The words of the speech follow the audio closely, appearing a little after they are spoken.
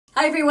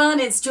Hi everyone,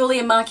 it's Julie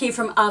and Marc here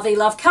from RV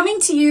Love, coming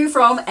to you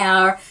from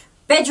our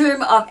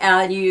bedroom of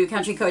our new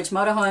Country Coach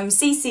motorhome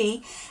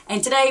CC,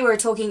 and today we're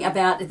talking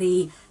about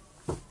the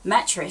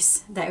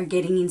mattress that we're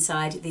getting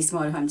inside this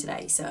motorhome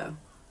today, so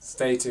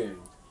stay tuned.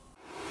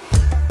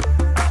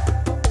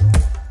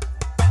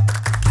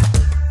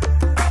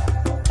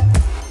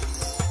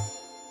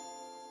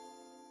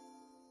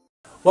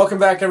 Welcome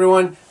back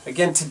everyone.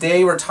 Again,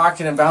 today we're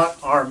talking about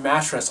our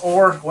mattress,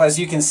 or as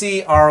you can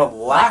see, our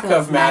lack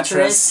of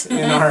mattress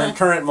in our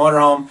current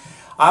motorhome.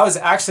 I was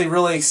actually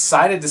really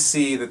excited to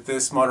see that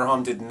this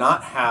motorhome did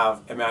not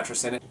have a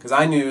mattress in it, because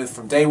I knew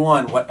from day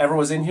one whatever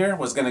was in here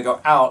was going to go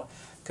out,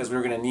 because we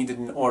were going to need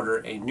to order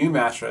a new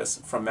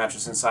mattress from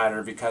Mattress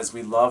Insider because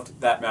we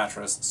loved that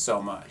mattress so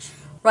much.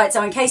 Right,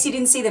 so in case you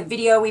didn't see the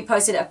video we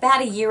posted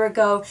about a year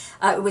ago,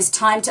 it was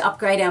time to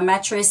upgrade our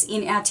mattress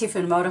in our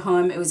Tiffin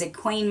motorhome. It was a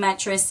queen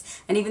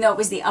mattress, and even though it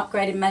was the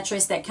upgraded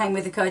mattress that came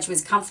with the coach, it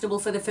was comfortable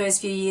for the first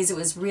few years. It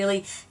was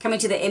really coming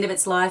to the end of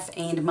its life,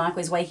 and Marc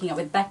was waking up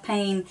with back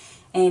pain,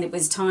 and it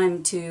was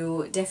time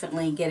to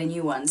definitely get a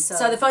new one.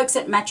 So the folks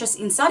at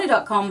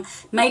mattressinsider.com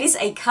made us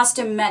a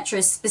custom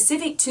mattress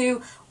specific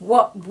to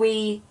what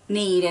we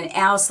need and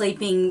our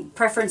sleeping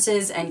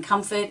preferences and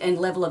comfort and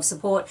level of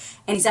support,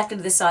 and exactly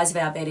the size of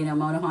our bed in our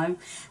motorhome.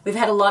 We've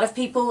had a lot of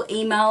people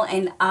email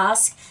and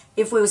ask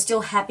if we were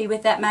still happy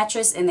with that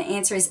mattress, and the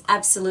answer is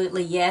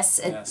absolutely yes.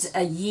 Yes.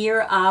 A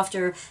year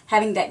after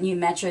having that new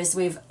mattress,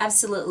 we've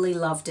absolutely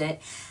loved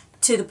it.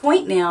 To the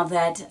point now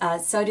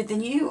that so did the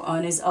new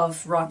owners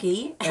of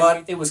Rocky.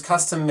 But it was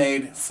custom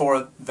made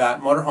for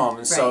that motorhome,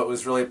 and so it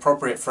was really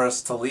appropriate for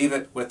us to leave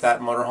it with that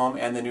motorhome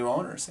and the new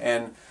owners.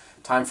 And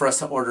time for us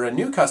to order a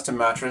new custom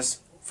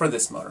mattress for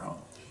this motorhome.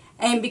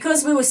 And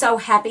because we were so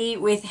happy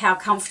with how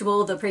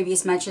comfortable the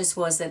previous mattress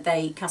was that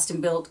they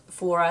custom built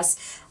for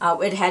us,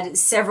 it had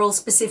several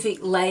specific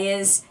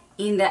layers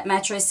in that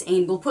mattress,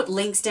 and we'll put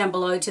links down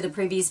below to the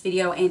previous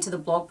video and to the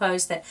blog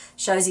post that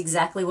shows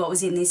exactly what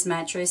was in this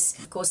mattress.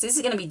 Of course, this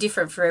is going to be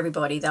different for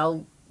everybody.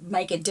 They'll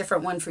make a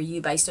different one for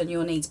you based on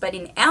your needs. But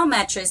in our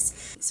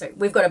mattress, so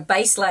we've got a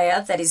base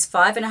layer that is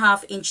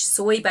 5.5-inch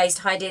soy-based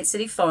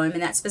high-density foam,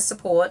 and that's for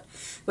support.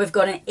 We've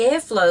got an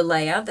airflow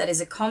layer that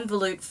is a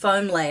convolute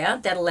foam layer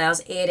that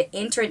allows air to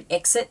enter and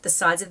exit the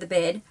sides of the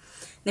bed.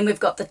 Then we've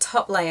got the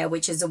top layer,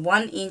 which is a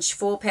 1-inch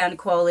 4-pound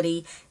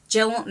quality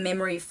gel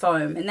memory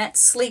foam, and that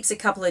sleeps a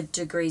couple of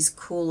degrees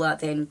cooler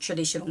than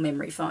traditional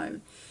memory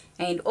foam.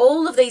 And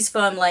all of these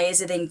foam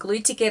layers are then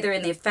glued together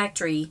in their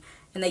factory,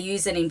 and they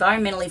use an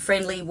environmentally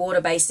friendly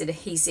water-based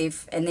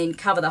adhesive and then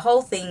cover the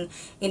whole thing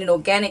in an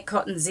organic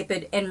cotton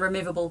zippered and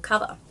removable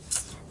cover.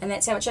 And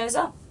that's how it shows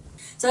up.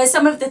 So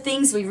some of the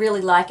things we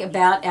really like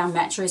about our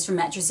mattress from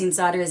Mattress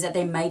Insider is that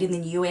they're made in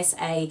the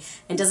USA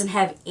and doesn't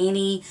have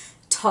any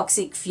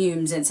toxic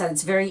fumes, and so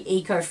it's very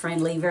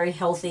eco-friendly, very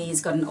healthy. It's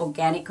got an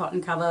organic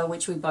cotton cover,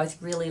 which we both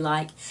really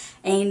like,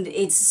 and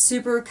it's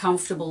super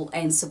comfortable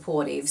and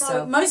supportive.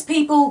 So most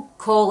people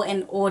call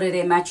and order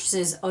their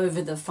mattresses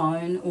over the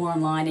phone or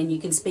online, and you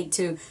can speak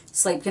to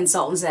sleep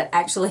consultants that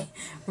actually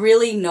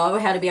really know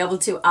how to be able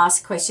to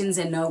ask questions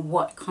and know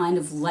what kind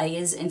of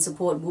layers and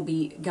support will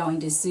be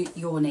going to suit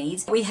your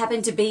needs. We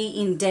happened to be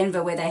in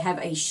Denver where they have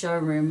a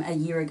showroom a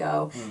year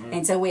ago,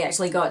 and so we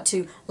actually got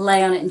to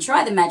lay on it and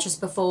try the mattress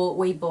before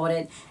we bought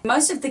it.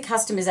 Most of the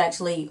customers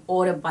actually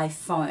order by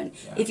phone.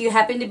 Yeah. If you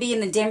happen to be in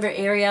the Denver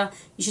area,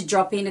 you should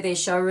drop into their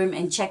showroom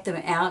and check them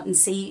out and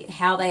see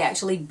how they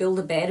actually build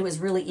a bed. It was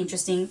really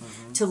interesting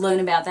to learn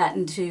about that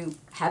and to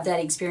have that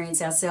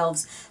experience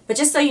ourselves. But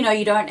just so you know,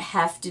 you don't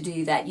have to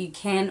do that. You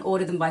can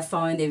order them by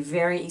phone. They're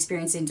very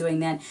experienced in doing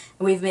that.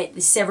 And we've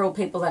met several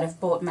people that have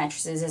bought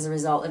mattresses as a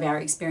result of our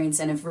experience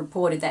and have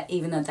reported that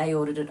even though they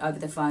ordered it over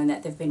the phone,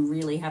 that they've been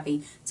really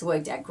happy. It's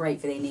worked out great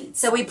for their needs.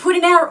 So we put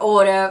in our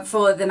order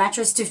for the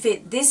mattress to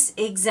fit this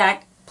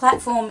exact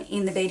platform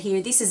in the bed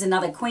here. This is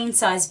another queen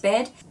size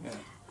bed. Yeah.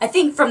 I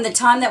think from the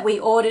time that we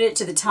ordered it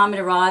to the time it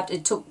arrived,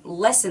 it took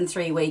less than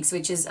 3 weeks,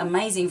 which is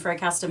amazing for a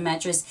custom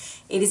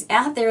mattress. It is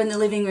out there in the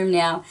living room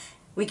now.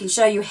 We can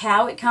show you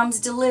how it comes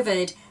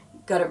delivered.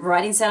 Got it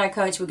right inside our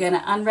coach. We're going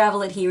to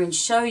unravel it here and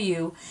show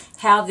you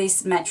how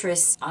this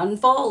mattress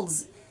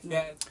unfolds.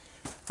 Yeah.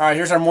 All right,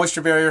 here's our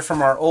moisture barrier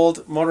from our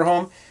old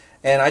motorhome,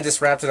 and I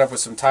just wrapped it up with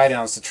some tie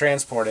downs to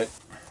transport it.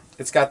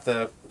 It's got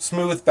the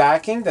smooth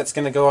backing that's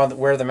going to go on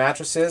where the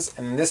mattress is,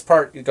 and this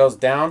part it goes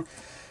down.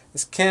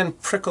 This can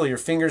prickle your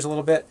fingers a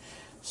little bit,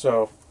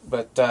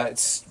 but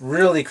it's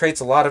really creates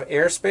a lot of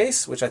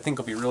airspace, which I think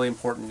will be really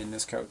important in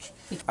this coach.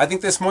 I think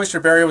this moisture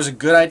barrier was a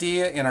good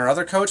idea in our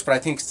other coach, but I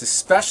think it's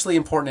especially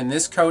important in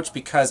this coach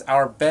because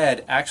our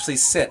bed actually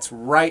sits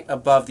right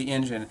above the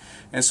engine.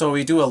 And so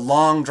we do a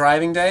long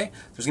driving day,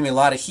 there's going to be a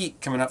lot of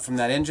heat coming up from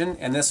that engine,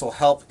 and this will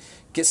help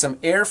get some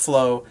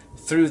airflow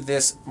through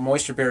this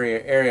moisture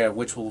barrier area,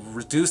 which will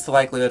reduce the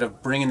likelihood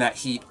of bringing that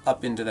heat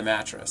up into the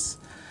mattress.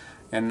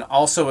 And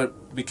also,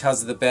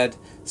 because the bed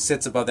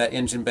sits above that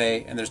engine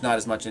bay and there's not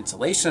as much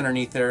insulation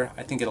underneath there,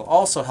 I think it'll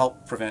also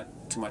help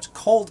prevent too much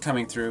cold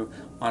coming through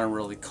on a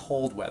really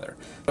cold weather.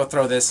 Go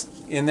throw this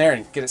in there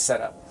and get it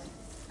set up.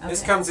 Okay.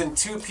 This comes in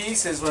 2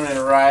 pieces when it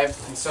arrived,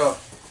 and so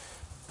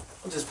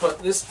I'll just put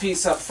this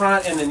piece up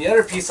front, and then the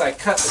other piece I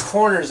cut the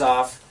corners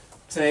off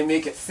to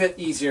make it fit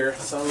easier.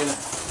 So I'm going to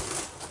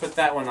put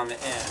that one on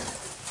the end.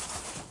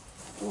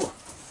 Ooh.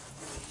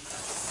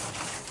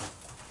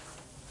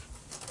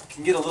 It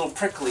can get a little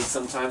prickly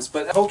sometimes,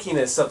 but the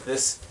pokiness of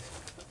this,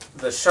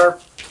 the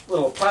sharp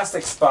little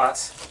plastic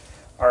spots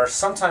are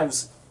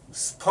sometimes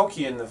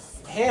pokey in the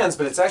hands,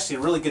 but it's actually a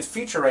really good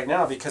feature right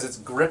now because it's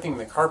gripping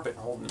the carpet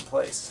and holding it in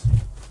place.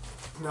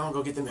 Now I'll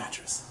go get the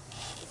mattress.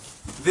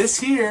 This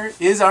here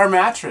is our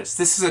mattress.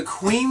 This is a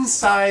queen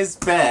size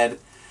bed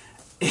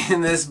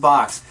in this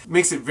box. It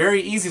makes it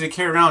very easy to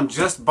carry around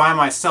just by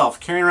myself.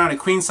 Carrying around a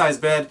queen size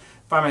bed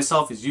by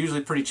myself is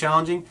usually pretty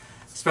challenging,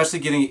 especially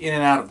getting it in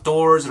and out of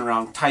doors and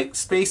around tight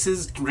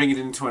spaces. You can bring it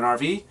into an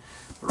RV.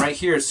 But right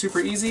here it's super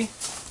easy.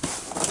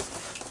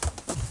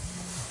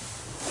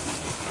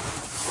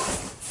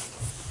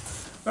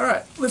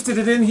 Alright, lifted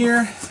it in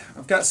here.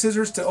 I've got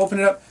scissors to open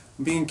it up.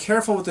 I'm being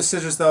careful with the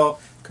scissors though,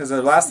 because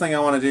the last thing I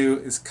want to do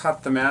is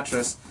cut the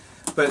mattress.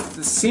 But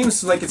it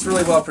seems like it's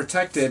really well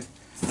protected.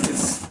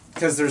 It's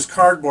because there's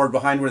cardboard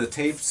behind where the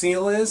tape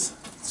seal is.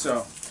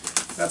 So,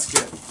 that's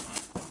good.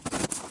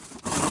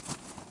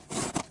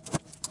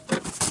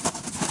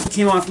 It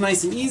came off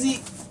nice and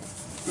easy.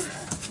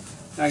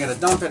 Now I gotta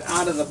dump it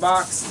out of the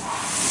box.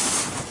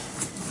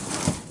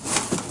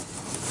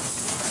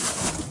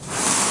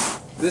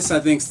 This, I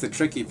think, is the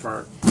tricky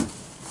part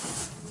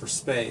for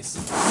space.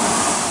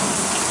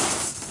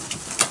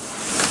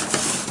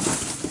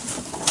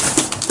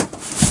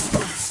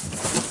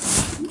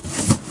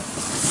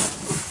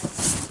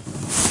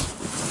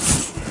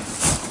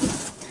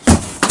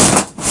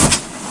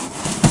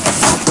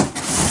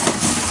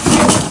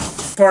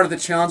 Part of the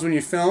challenge when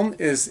you film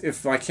is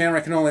if my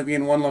camera can only be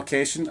in one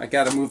location, I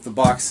gotta move the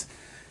box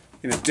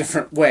in a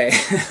different way.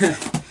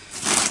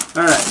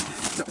 Alright.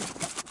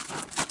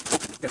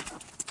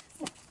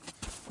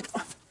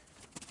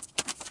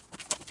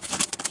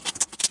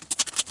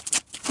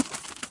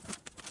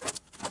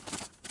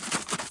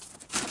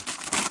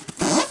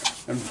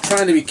 I'm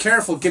trying to be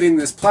careful getting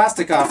this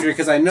plastic off here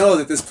because I know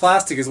that this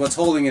plastic is what's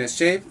holding it in its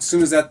shape. As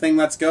soon as that thing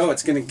lets go,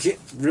 it's going to get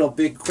real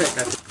big quick.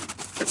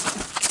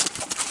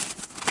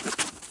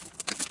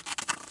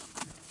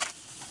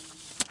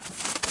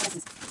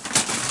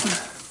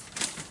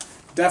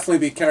 Definitely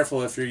be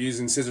careful if you're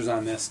using scissors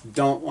on this.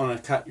 Don't want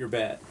to cut your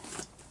bed.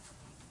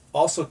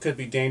 Also could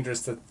be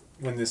dangerous that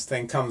when this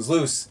thing comes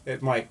loose,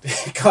 it might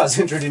cause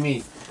injury to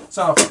me.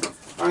 So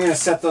I'm going to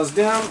set those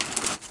down.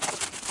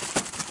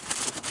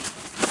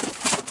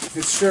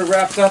 It's sure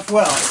wrapped up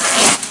well.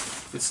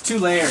 It's 2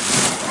 layers.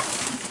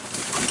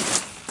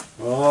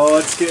 Oh,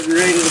 it's getting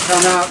ready to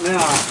come out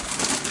now.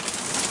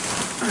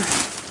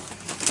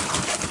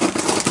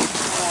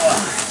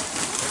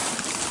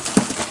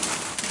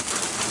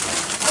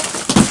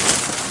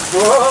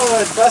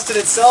 Whoa, it busted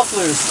itself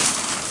loose.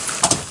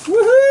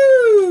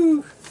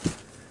 Woohoo!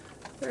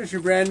 There's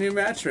your brand new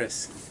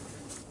mattress.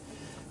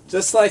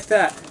 Just like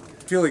that.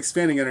 I feel like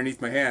expanding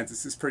underneath my hands.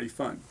 This is pretty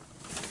fun.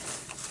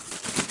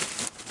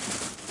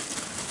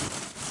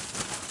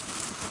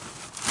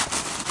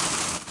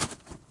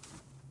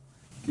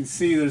 You can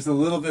see there's a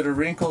little bit of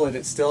wrinkle and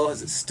it's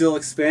still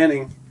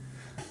expanding.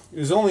 It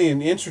was only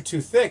an inch or 2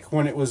 thick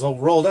when it was all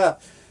rolled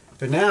up,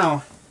 but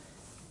now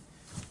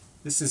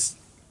this is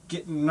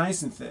getting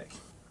nice and thick.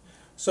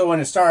 So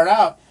when it started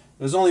out,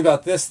 it was only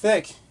about this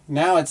thick.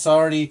 Now it's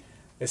already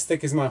as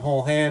thick as my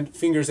whole hand,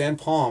 fingers and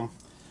palm.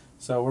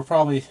 So we're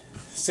probably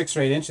 6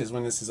 or 8 inches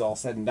when this is all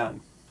said and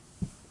done.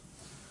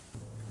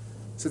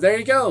 So there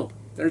you go.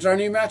 There's our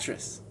new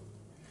mattress.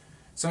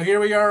 So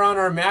here we are on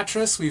our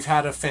mattress. We've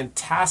had a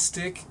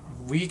fantastic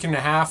week and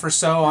a half or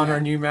so on our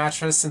new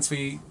mattress since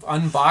we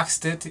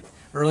unboxed it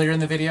earlier in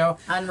the video.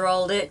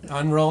 Unrolled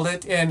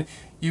it. And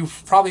you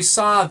probably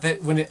saw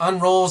that when it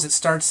unrolls, it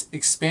starts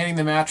expanding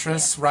the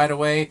mattress right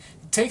away.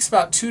 It takes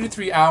about 2 to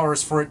 3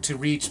 hours for it to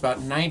reach about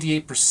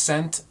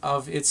 98%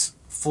 of its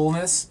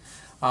fullness.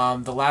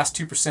 The last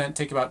 2%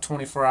 take about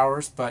 24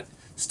 hours, but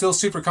still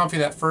super comfy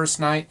that first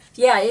night.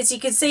 Yeah, as you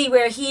can see,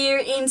 we're here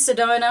in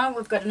Sedona.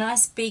 We've got a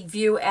nice big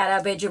view out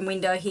our bedroom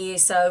window here,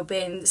 so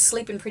been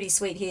sleeping pretty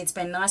sweet here. It's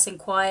been nice and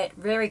quiet,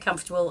 very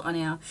comfortable on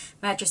our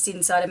mattress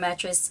inside a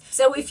mattress.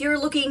 So if you're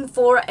looking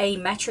for a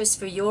mattress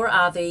for your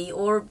RV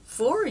or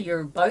for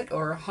your boat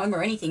or home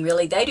or anything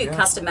really, they do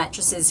custom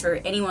mattresses for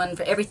anyone,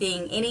 for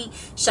everything, any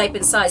shape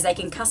and size. They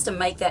can custom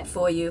make that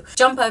for you.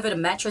 Jump over to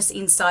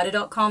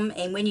mattressinsider.com,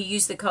 and when you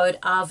use the code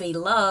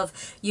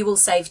RVLOVE, you will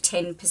save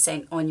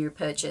 10% on your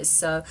purchase.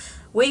 So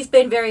we've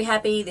been very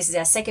happy. This is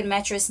our second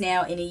mattress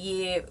now in a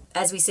year.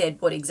 As we said,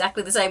 bought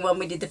exactly the same one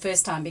we did the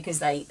first time because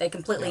they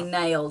completely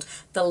nailed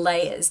the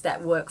layers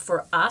that work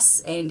for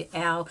us and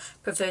our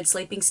preferred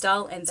sleeping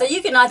style. And so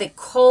you can either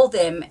call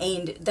them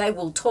and they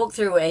will talk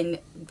through and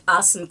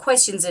ask some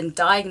questions and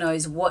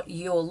diagnose what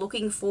you're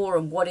looking for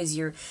and what is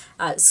your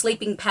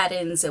sleeping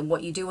patterns and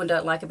what you do and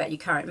don't like about your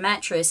current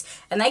mattress.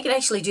 And they can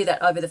actually do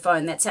that over the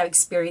phone. That's how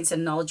experienced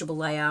and knowledgeable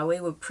they are. We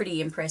were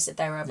pretty impressed that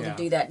they were able to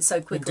do that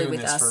so quickly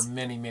with us. Been doing this for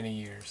many, many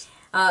years.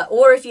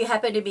 Or if you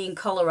happen to be in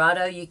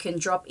Colorado, you can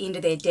drop into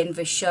their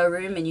Denver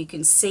showroom and you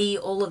can see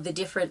all of the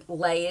different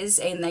layers,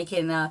 and they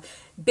can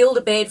build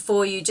a bed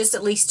for you just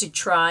at least to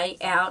try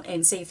out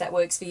and see if that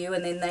works for you.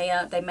 And then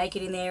they make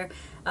it in their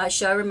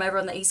showroom over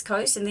on the East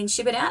Coast and then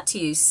ship it out to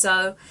you.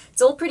 So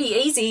it's all pretty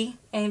easy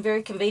and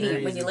very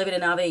convenient when you live in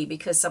an RV,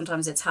 because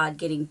sometimes it's hard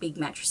getting big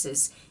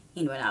mattresses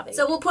into an RV.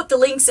 So we'll put the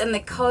links and the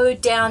code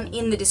down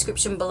in the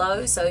description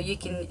below, so you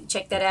can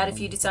check that out if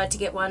you decide to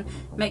get one.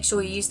 Make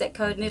sure you use that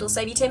code and it'll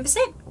save you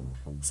 10%.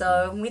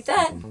 So with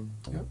that,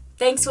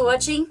 thanks for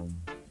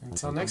watching.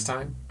 Until next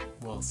time,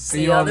 we'll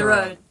see you on the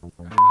road.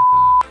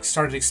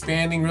 Started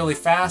expanding really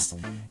fast.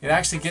 It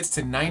actually gets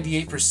to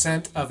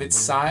 98% of its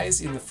size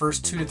in the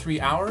first 2 to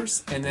 3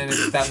 hours, and then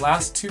that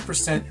last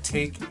 2%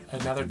 take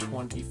another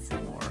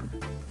 24.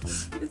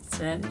 It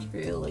sounds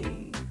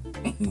really...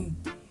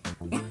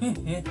 Okay.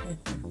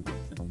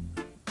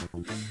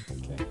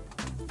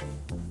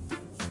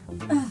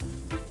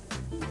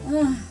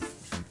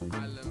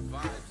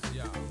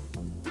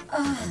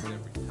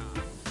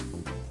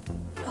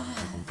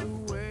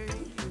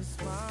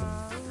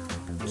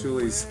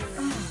 Julie's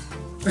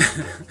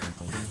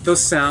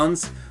those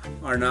sounds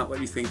are not what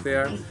you think they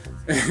are.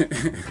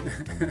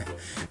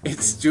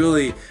 It's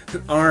Julie.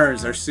 Her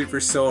arms are super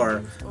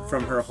sore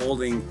from her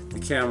holding the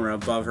camera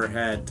above her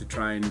head to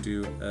try and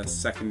do a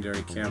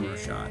secondary camera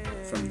shot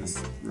from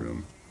this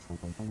room.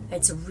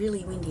 It's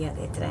really windy out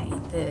there today.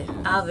 The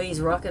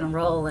RV's rocking and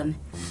rolling,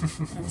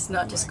 and it's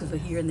not just because we're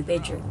here in the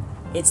bedroom.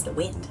 It's the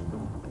wind.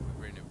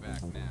 Bring it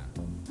back now.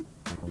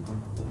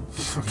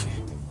 Okay.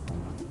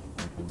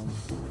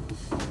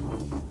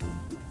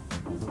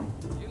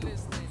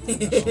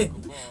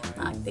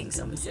 I think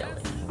I'm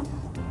silly.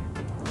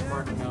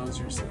 Marc knows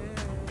you're silly.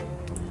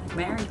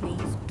 Married me.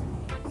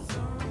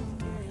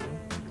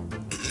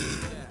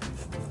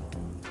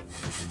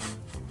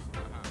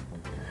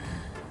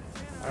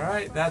 All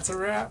right, that's a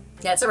wrap.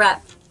 That's a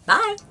wrap.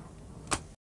 Bye.